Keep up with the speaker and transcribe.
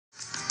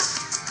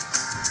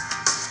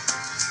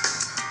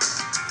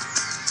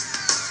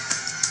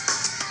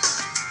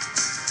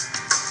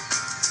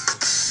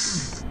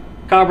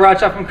Kyle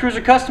Bradshaw from Cruiser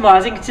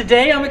Customizing.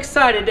 Today I'm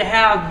excited to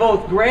have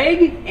both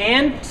Greg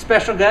and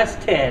special guest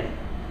Ted.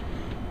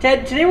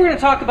 Ted, today we're going to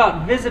talk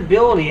about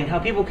visibility and how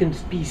people can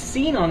be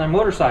seen on their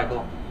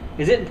motorcycle.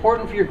 Is it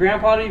important for your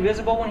grandpa to be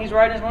visible when he's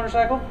riding his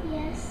motorcycle?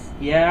 Yes.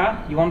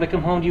 Yeah? You want him to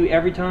come home to you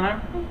every time?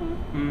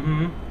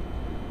 Mm-hmm.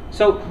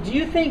 So, do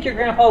you think your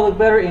grandpa would look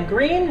better in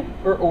green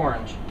or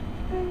orange?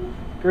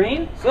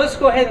 Green? So let's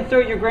go ahead and throw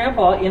your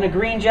grandpa in a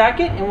green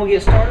jacket and we'll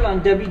get started on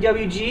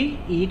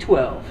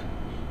WWGe12.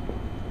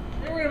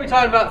 Then we're going to be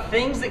talking about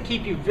things that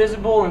keep you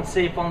visible and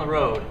safe on the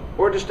road.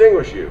 Or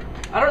distinguish you.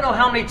 I don't know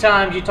how many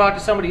times you talk to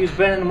somebody who's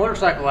been in a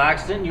motorcycle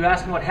accident, you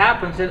ask them what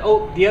happened, and said,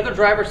 oh, the other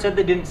driver said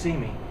they didn't see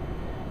me.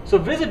 So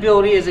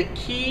visibility is a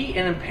key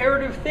and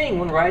imperative thing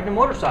when riding a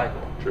motorcycle.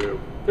 True.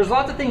 There's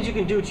lots of things you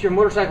can do to your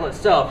motorcycle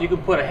itself. You can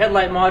put a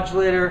headlight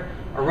modulator,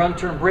 a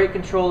run-turn brake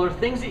controller,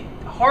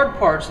 hard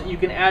parts that you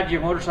can add to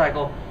your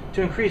motorcycle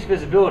to increase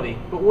visibility.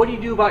 But what do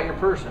you do about your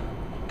person?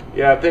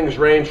 Yeah, things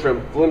range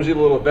from flimsy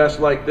little vests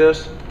like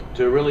this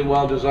to really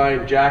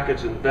well-designed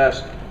jackets and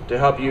vests to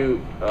help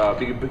you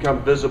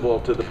become visible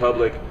to the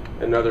public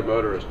and other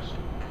motorists.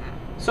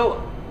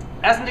 So,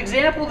 as an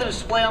example, the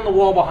display on the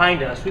wall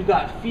behind us, we've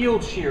got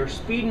Field Shear,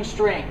 Speed and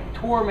Strength,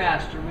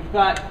 Tourmaster, we've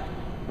got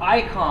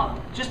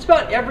Icon. Just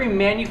about every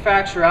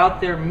manufacturer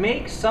out there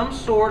makes some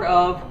sort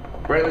of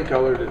brightly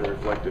colored and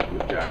reflective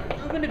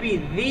jackets. It's going to be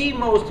the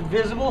most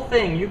visible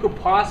thing you could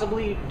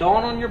possibly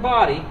don on your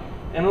body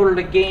in order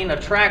to gain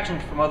attraction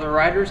from other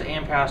riders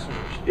and passengers.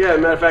 Yeah, as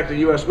a matter of fact, the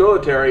U.S.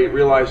 military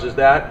realizes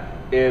that,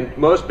 and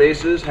most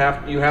bases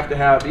you have to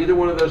have either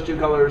one of those two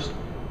colors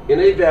in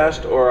a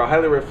vest or a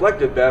highly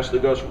reflective vest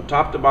that goes from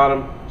top to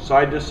bottom,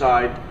 side to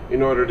side,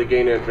 in order to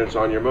gain entrance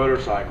on your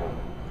motorcycle.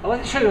 I'd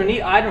like to show you a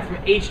neat item from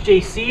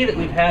HJC that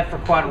we've had for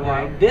quite a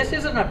while. This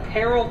is an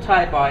apparel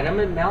type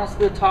item. It mounts to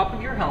the top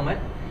of your helmet,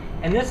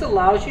 and this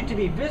allows you to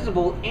be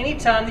visible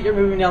anytime that you're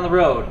moving down the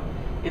road.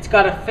 It's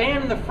got a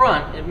fan in the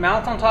front. It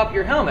mounts on top of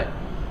your helmet.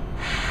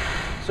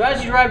 So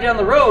as you drive down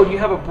the road, you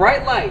have a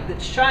bright light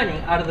that's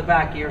shining out of the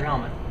back of your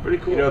helmet. Pretty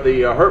cool. You know,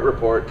 the Hurt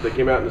report that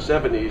came out in the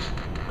 70s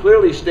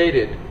clearly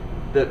stated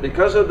that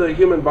because of the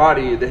human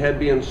body, the head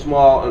being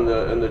small and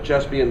the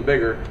chest being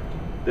bigger,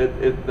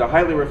 that the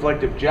highly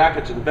reflective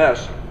jackets and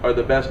vests are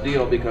the best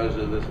deal because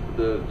of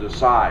the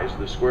size,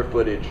 the square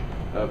footage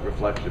of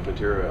reflective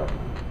material.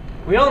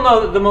 We all know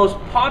that the most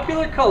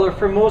popular color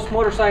for most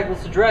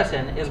motorcycles to dress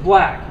in is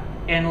black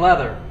and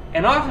leather.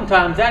 And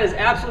oftentimes that is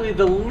absolutely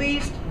the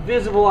least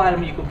visible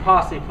item you could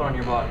possibly put on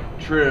your body.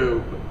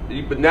 True,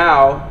 but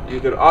now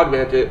you can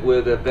augment it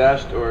with a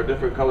vest or a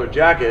different colored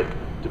jacket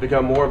to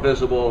become more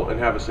visible and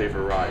have a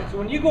safer ride. So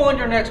when you go on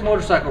your next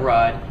motorcycle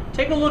ride,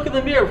 take a look in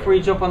the mirror before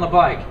you jump on the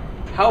bike.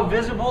 How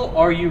visible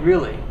are you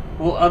really?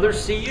 Will others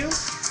see you?